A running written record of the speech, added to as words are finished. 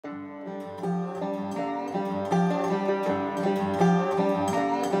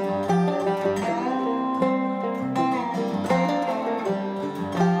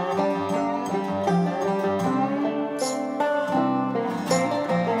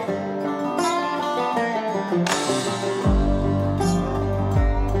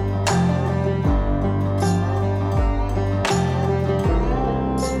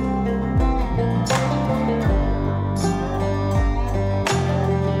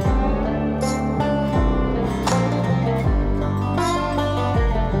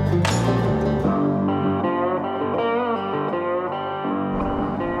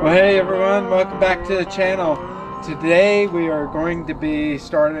welcome back to the channel. Today we are going to be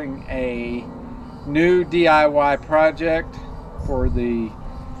starting a new DIY project for the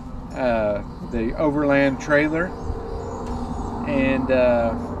Overland trailer, and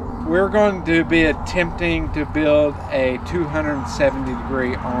we're going to be attempting to build a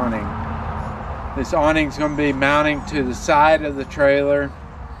 270-degree awning. This awning is going to be mounting to the side of the trailer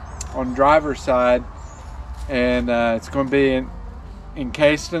on the driver's side, and it's going to be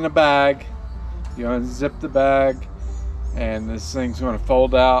encased in a bag. You unzip the bag, and this thing's going to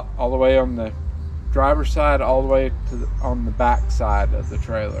fold out all the way on the driver's side, all the way to on the back side of the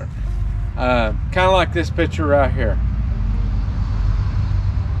trailer, kind of like this picture right here.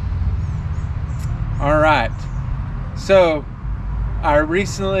 All right, so I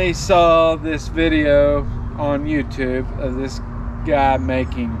recently saw this video on YouTube of this guy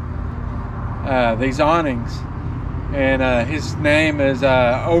making these awnings, and his name is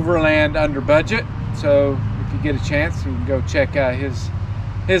Overland Under Budget. So if you get a chance, you can go check out his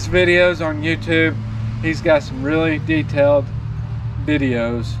videos on YouTube. He's got some really detailed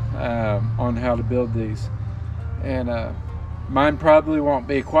videos on how to build these, and mine probably won't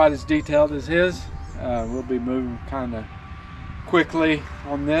be quite as detailed as his. We'll be moving kind of quickly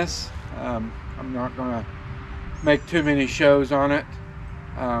on this. I'm not gonna make too many shows on it.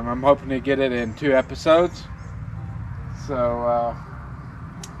 I'm hoping to get it in 2 episodes. So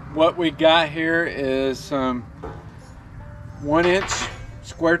what we got here is some 1-inch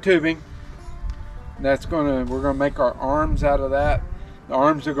square tubing. We're gonna make our arms out of that. The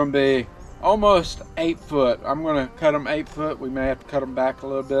arms are gonna be almost 8 foot. I'm gonna cut them 8 foot. We may have to cut them back a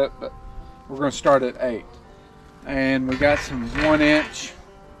little bit, but we're gonna start at 8. And we got some 1-inch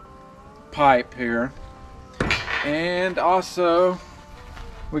pipe here, and also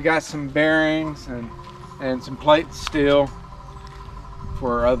we got some bearings and some plate steel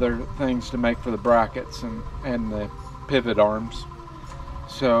for other things to make for the brackets and the pivot arms.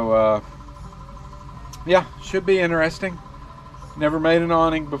 So yeah, should be interesting. Never made an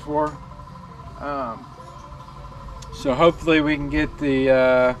awning before, so hopefully we can get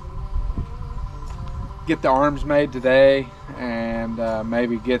the arms made today, and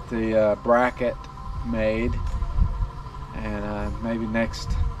maybe get the bracket made, and maybe next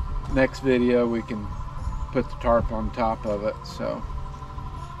video we can put the tarp on top of it. So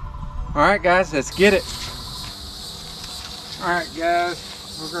alright guys, let's get it. Alright guys,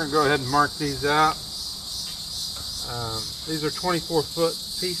 we're going to go ahead and mark these out. These are 24-foot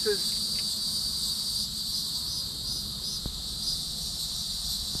pieces.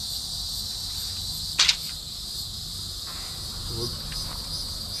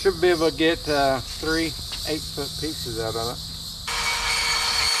 Should be able to get 3 8-foot pieces out of it.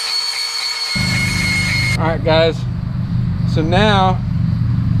 Alright guys, so now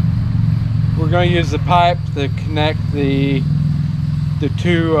we're going to use the pipe to connect the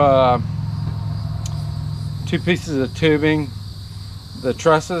two pieces of tubing, the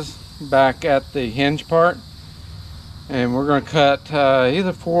trusses, back at the hinge part, and we're going to cut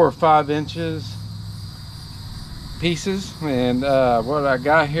either 4 or 5 inches pieces. And what I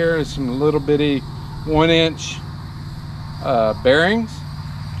got here is some little bitty 1-inch bearings.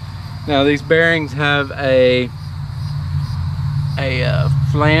 Now these bearings have a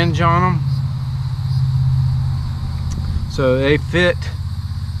flange on them, so they fit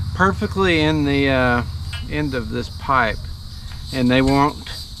perfectly in the end of this pipe, and they won't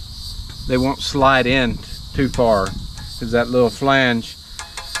slide in too far, because that little flange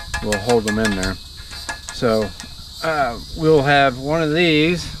will hold them in there. So we'll have one of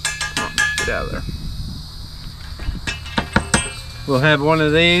these. Oh, get out of there. We'll have one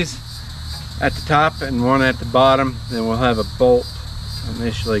of these at the top and one at the bottom. Then we'll have a bolt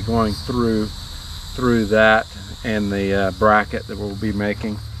initially going through that and the bracket that we'll be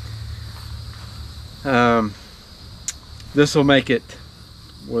making. This will make it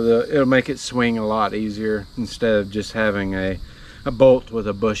it'll make it swing a lot easier, instead of just having a bolt with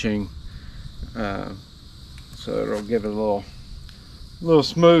a bushing. So it'll give it a little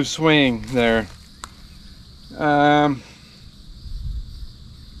smooth swing there.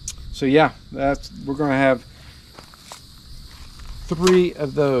 So yeah, we're gonna have 3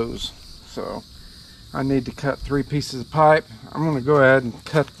 of those. So I need to cut 3 pieces of pipe. I'm gonna go ahead and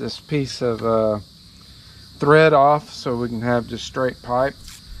cut this piece of thread off, so we can have just straight pipe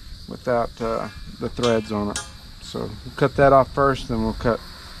without the threads on it. So we'll cut that off first, then we'll cut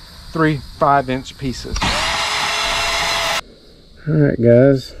 3 5-inch pieces. Alright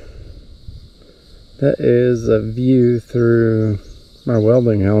guys, that is a view through my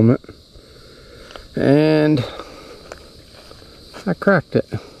welding helmet, and I cracked it.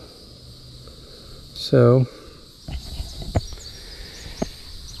 So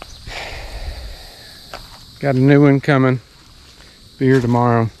got a new one coming. Be here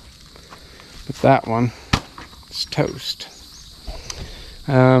tomorrow. But that one is toast.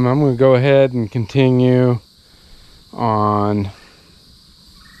 I'm going to go ahead and continue on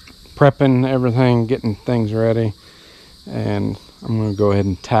prepping everything, getting things ready, and I'm going to go ahead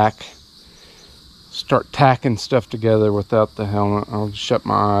and start tacking stuff together without the helmet. I'll just shut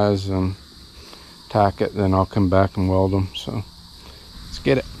my eyes and tack it, then I'll come back and weld them. So let's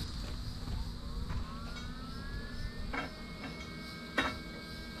get it.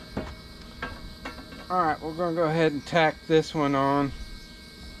 All right, we're going to go ahead and tack this one on.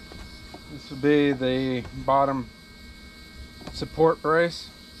 This will be the bottom support brace.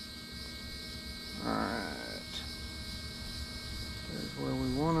 All right, there's where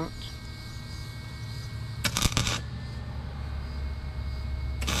we want it.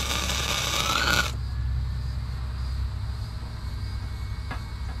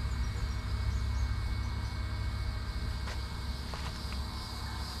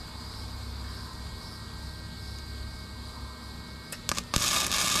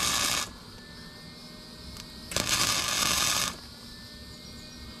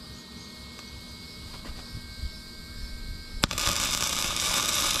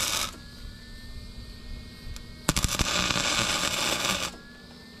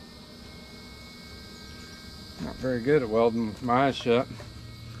 Not very good at welding with my eyes shut.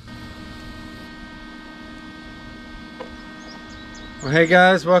 Well, hey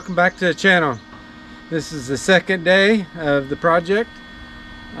guys, welcome back to the channel. This is the second day of the project.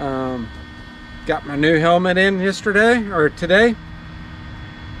 Got my new helmet in yesterday, or today.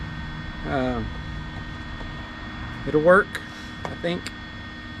 It'll work, I think.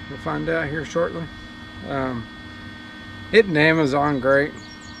 We'll find out here shortly. Hitting Amazon, great.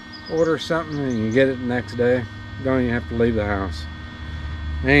 Order something and you get it the next day. You don't even have to leave the house.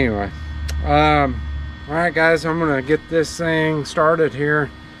 Anyway, all right guys, I'm gonna get this thing started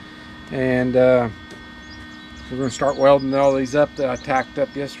here, and we're gonna start welding all these up that I tacked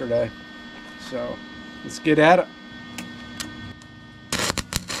up yesterday. So let's get at it.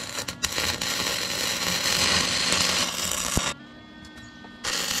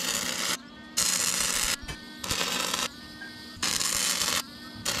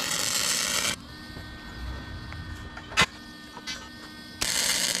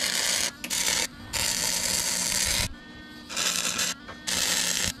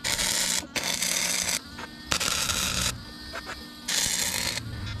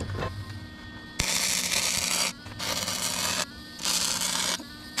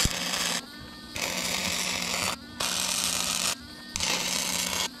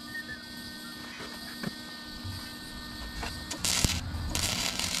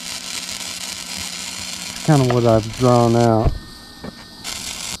 Kind of what I've drawn out.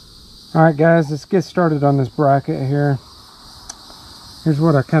 All right guys, let's get started on this bracket here. Here's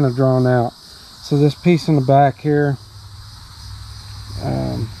what I kind of drawn out. So this piece in the back here,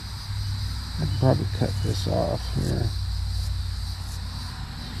 I could probably cut this off here.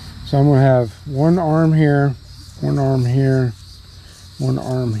 So I'm gonna have one arm here, one arm here, one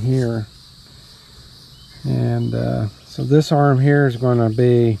arm here, and so this arm here is going to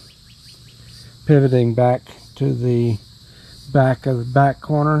be pivoting back to the back of the back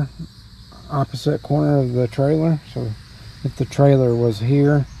corner, opposite corner of the trailer. So if the trailer was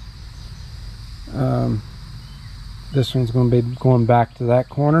here, this one's going to be going back to that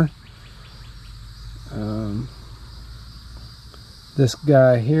corner. This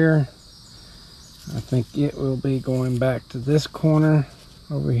guy here, I think it will be going back to this corner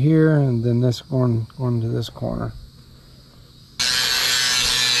over here, and then this going to this corner.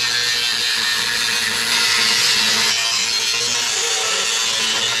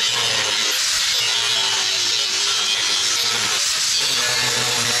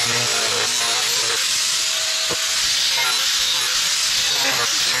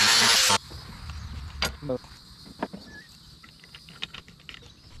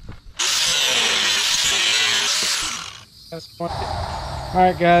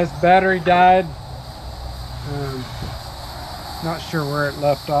 Alright guys, battery died. Not sure where it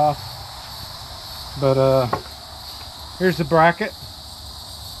left off, but here's the bracket.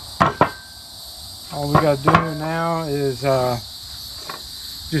 All we got to do now is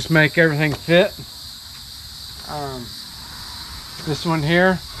just make everything fit. This one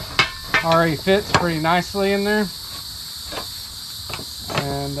here already fits pretty nicely in there,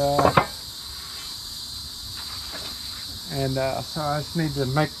 and so I just need to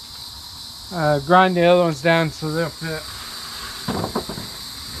make grind the other ones down so they'll fit.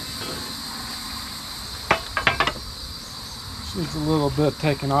 Needs a little bit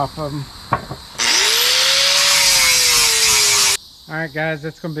taken off of them. Alright guys,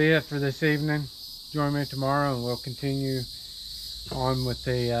 that's going to be it for this evening. Join me tomorrow and we'll continue on with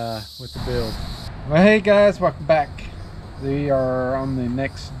the build. Well, hey guys, welcome back. We are on the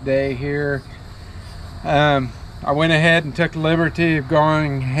next day here. I went ahead and took the liberty of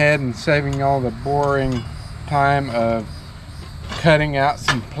going ahead and saving all the boring time of cutting out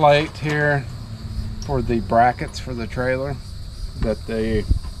some plate here for the brackets for the trailer that the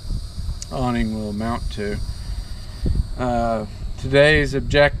awning will mount to. Today's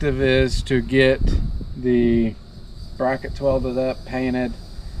objective is to get the brackets welded up, painted,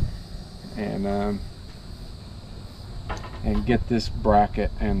 and get this bracket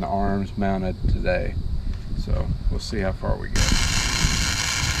and the arms mounted today. So we'll see how far we get.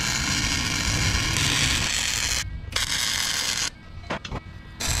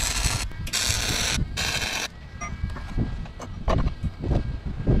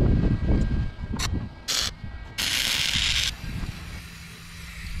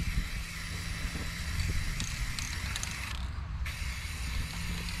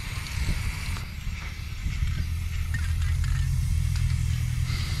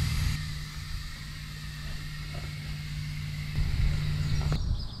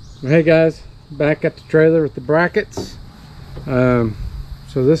 Hey guys, back at the trailer with the brackets. So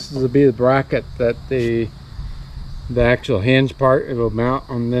this will be the bracket that the actual hinge part, it will mount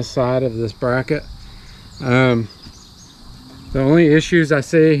on this side of this bracket. The only issues I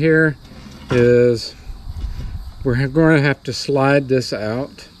see here is we're going to have to slide this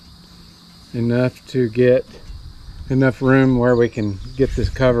out enough to get enough room where we can get this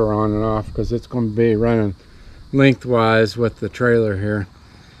cover on and off, because it's going to be running lengthwise with the trailer here.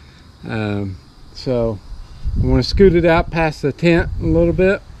 So I want to scoot it out past the tent a little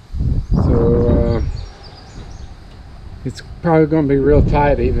bit, so it's probably going to be real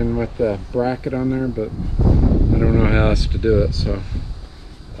tight even with the bracket on there, but I don't know how else to do it. So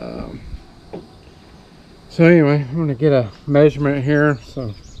anyway, I'm going to get a measurement here,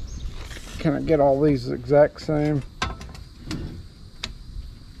 so can I get all these exact same?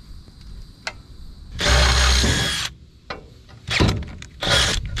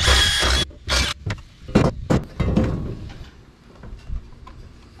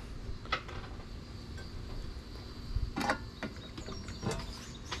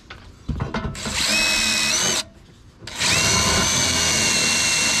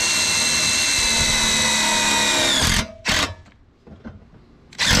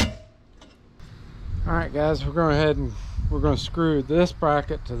 Alright guys, we're going ahead and we're going to screw this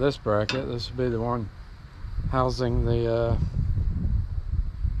bracket to this bracket. This will be the one housing the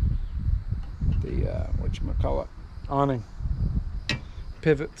whatchamacallit, awning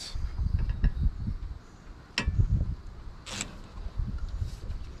pivots.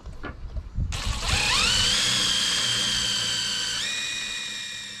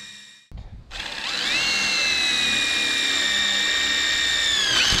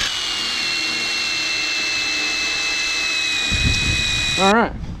 All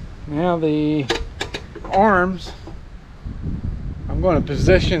right, now the arms, I'm going to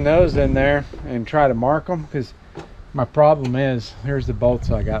position those in there and try to mark them, because my problem is, here's the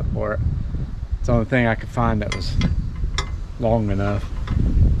bolts I got for it. It's the only thing I could find that was long enough,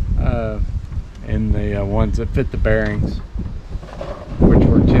 and the ones that fit the bearings, which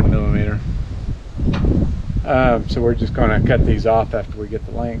were 10mm. So we're just going to cut these off after we get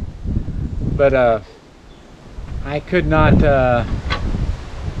the length. But I could not,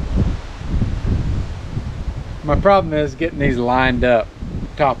 my problem is getting these lined up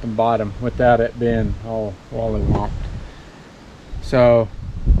top and bottom without it being all wally-womped. So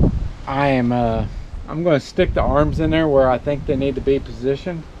I'm going to stick the arms in there where I think they need to be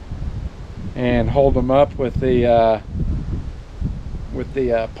positioned, and hold them up with the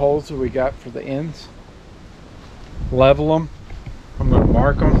poles that we got for the ends. Level them. I'm going to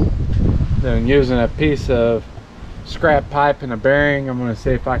mark them. Then using a piece of scrap pipe and a bearing, I'm going to see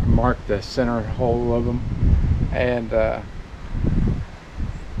if I can mark the center hole of them and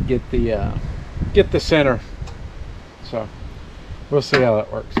get the center. So we'll see how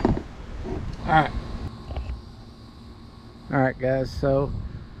that works. All right guys, so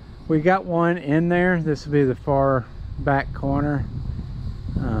we got one in there. This will be the far back corner.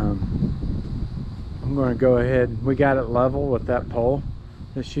 I'm going to go ahead, we got it level with that pole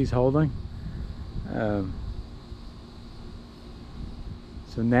that she's holding.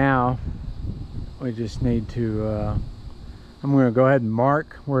 So now we just need to, I'm going to go ahead and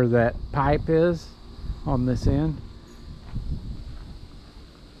mark where that pipe is on this end.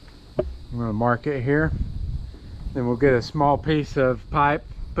 I'm going to mark it here, Then we'll get a small piece of pipe,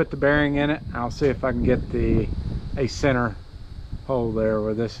 put the bearing in it. I'll see if I can get a center hole there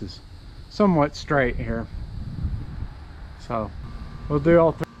where this is somewhat straight here. So we'll do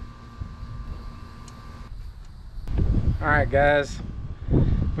all three. All right, guys,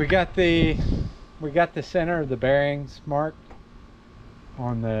 we got the center of the bearings marked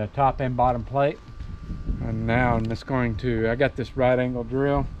on the top and bottom plate, and now I'm just going to, I got this right angle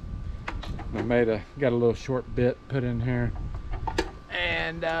drill. I got a little short bit put in here,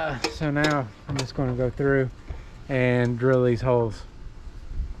 and so now I'm just going to go through and drill these holes.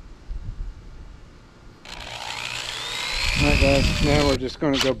 Alright guys, now we're just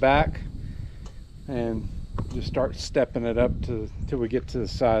going to go back and just start stepping it up till we get to the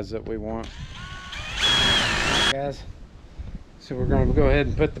size that we want. Right, guys, so we're going to go ahead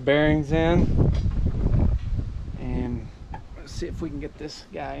and put the bearings in, and let's see if we can get this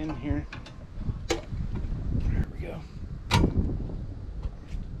guy in here. There we go.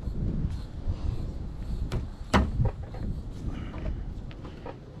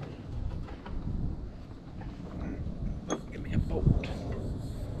 Give me a bolt.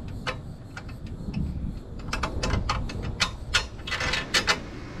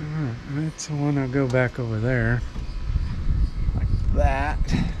 Alright, that's the one. I'll go back over there. Like that.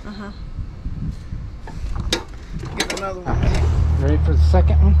 Get another one. Ready for the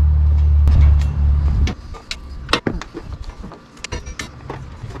second one?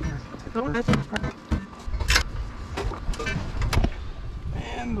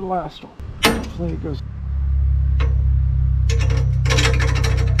 And the last one. Hopefully it goes.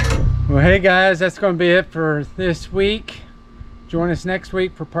 Well, hey guys, that's going to be it for this week. Join us next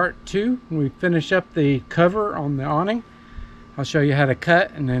week for part 2 when we finish up the cover on the awning. I'll show you how to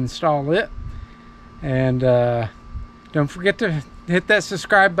cut and install it. And don't forget to hit that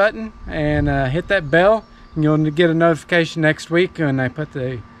subscribe button and hit that bell, and you'll get a notification next week when I put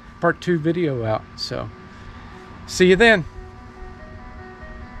the part 2 video out. So see you then.